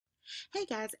Hey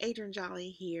guys,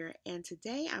 Adriane here, and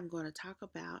today I'm going to talk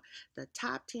about the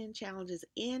top 10 challenges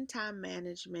in time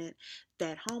management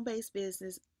that home-based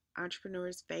business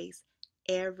entrepreneurs face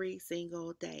every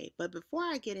single day. But before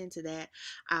I get into that,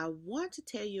 I want to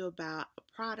tell you about a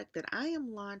product that I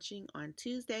am launching on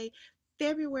Tuesday,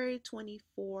 February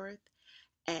 24th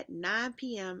at 9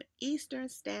 p.m. Eastern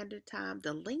Standard Time.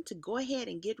 The link to go ahead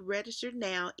and get registered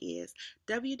now is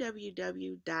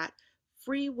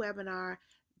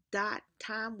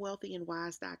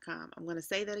www.freewebinar.timewealthyandwise.com. I'm going to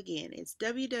say that again. It's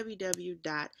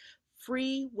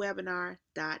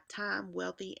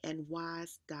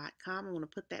www.freewebinar.timewealthyandwise.com. I'm going to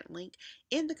put that link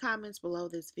in the comments below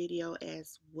this video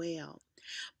as well.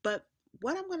 But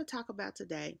what I'm going to talk about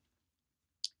today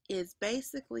is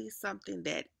basically something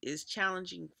that is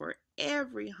challenging for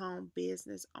every home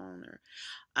business owner,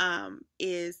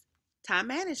 is time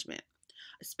management.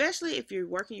 Especially if you're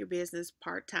working your business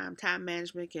part-time, time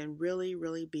management can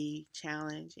really be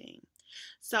challenging.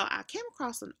 So I came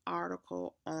across an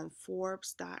article on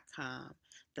Forbes.com,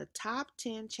 the top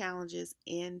 10 challenges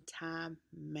in time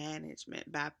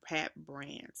management by Pat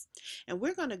Brands. And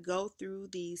we're going to go through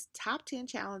these top 10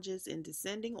 challenges in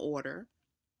descending order.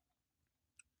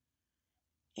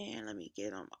 And let me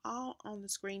get them all on the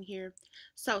screen here.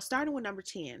 So starting with number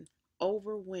 10,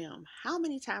 overwhelm. How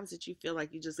many times did you feel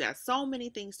like you just got so many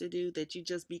things to do that you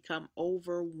just become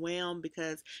overwhelmed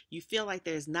because you feel like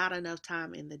there's not enough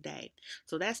time in the day?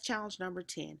 So that's challenge number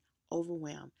 10,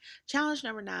 overwhelm. Challenge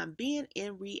number 9, being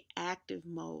in reactive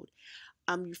mode.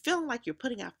 You're feeling like you're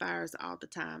putting out fires all the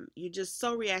time. You're just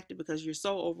so reactive because you're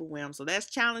so overwhelmed. So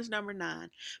that's challenge number 9,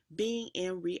 being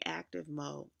in reactive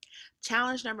mode.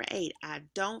 Challenge number 8, I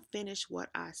don't finish what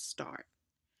I start.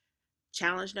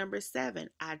 Challenge number 7,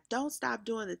 I don't stop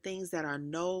doing the things that are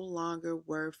no longer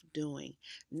worth doing.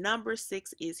 Number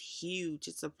 6 is huge.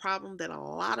 It's a problem that a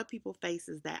lot of people face,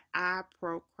 is that I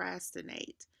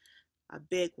procrastinate. A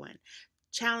big one.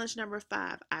 Challenge number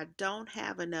 5, I don't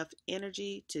have enough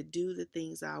energy to do the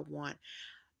things I want.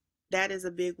 That is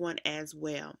a big one as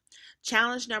well.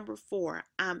 Challenge number 4,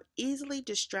 I'm easily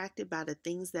distracted by the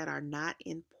things that are not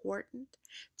important.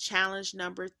 Challenge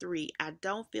number 3, I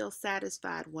don't feel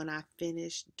satisfied when I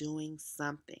finish doing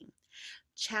something.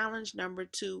 Challenge number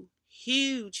 2,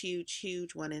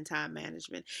 huge one in time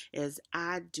management, is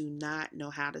I do not know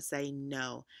how to say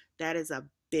no. That is a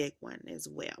big one as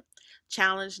well.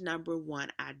 Challenge number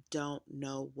 1, I don't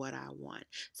know what I want.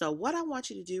 So what I want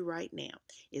you to do right now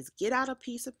is get out a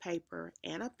piece of paper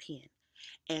and a pen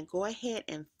and go ahead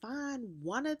and find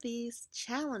one of these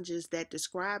challenges that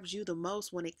describes you the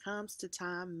most when it comes to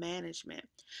time management.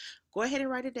 Go ahead and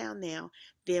write it down now.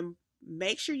 Then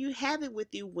make sure you have it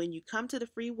with you when you come to the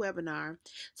free webinar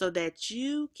so that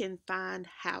you can find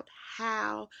out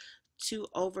how to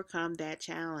overcome that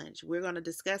challenge. We're going to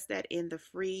discuss that in the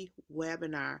free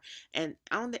webinar. And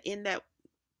during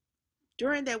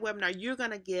that webinar, you're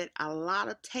going to get a lot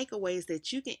of takeaways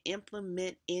that you can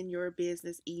implement in your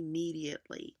business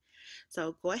immediately.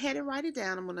 So go ahead and write it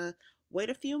down. I'm going to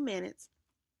wait a few minutes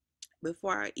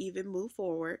before I even move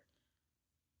forward.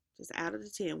 Just out of the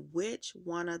 10, which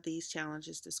one of these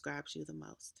challenges describes you the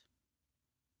most?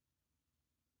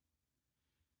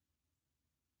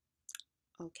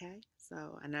 Okay,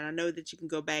 so, and I know that you can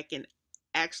go back and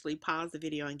actually pause the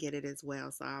video and get it as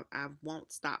well. So I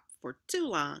won't stop for too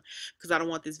long because I don't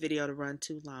want this video to run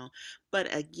too long.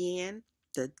 But again,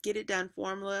 the Get It Done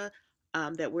formula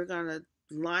that we're going to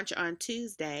launch on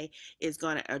Tuesday is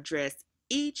going to address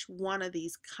each one of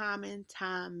these common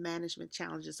time management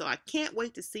challenges. So I can't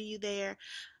wait to see you there.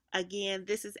 Again,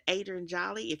 this is Adriane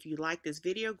Jolly. If you like this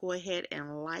video, go ahead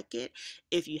and like it.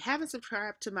 If you haven't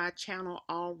subscribed to my channel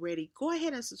already, go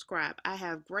ahead and subscribe. I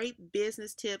have great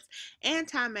business tips and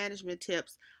time management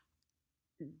tips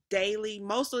daily,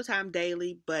 most of the time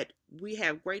daily, but we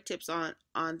have great tips on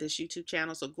this YouTube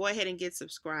channel. So go ahead and get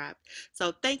subscribed.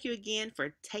 So thank you again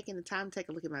for taking the time to take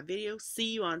a look at my video.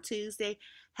 See you on Tuesday.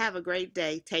 Have a great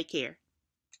day. Take care.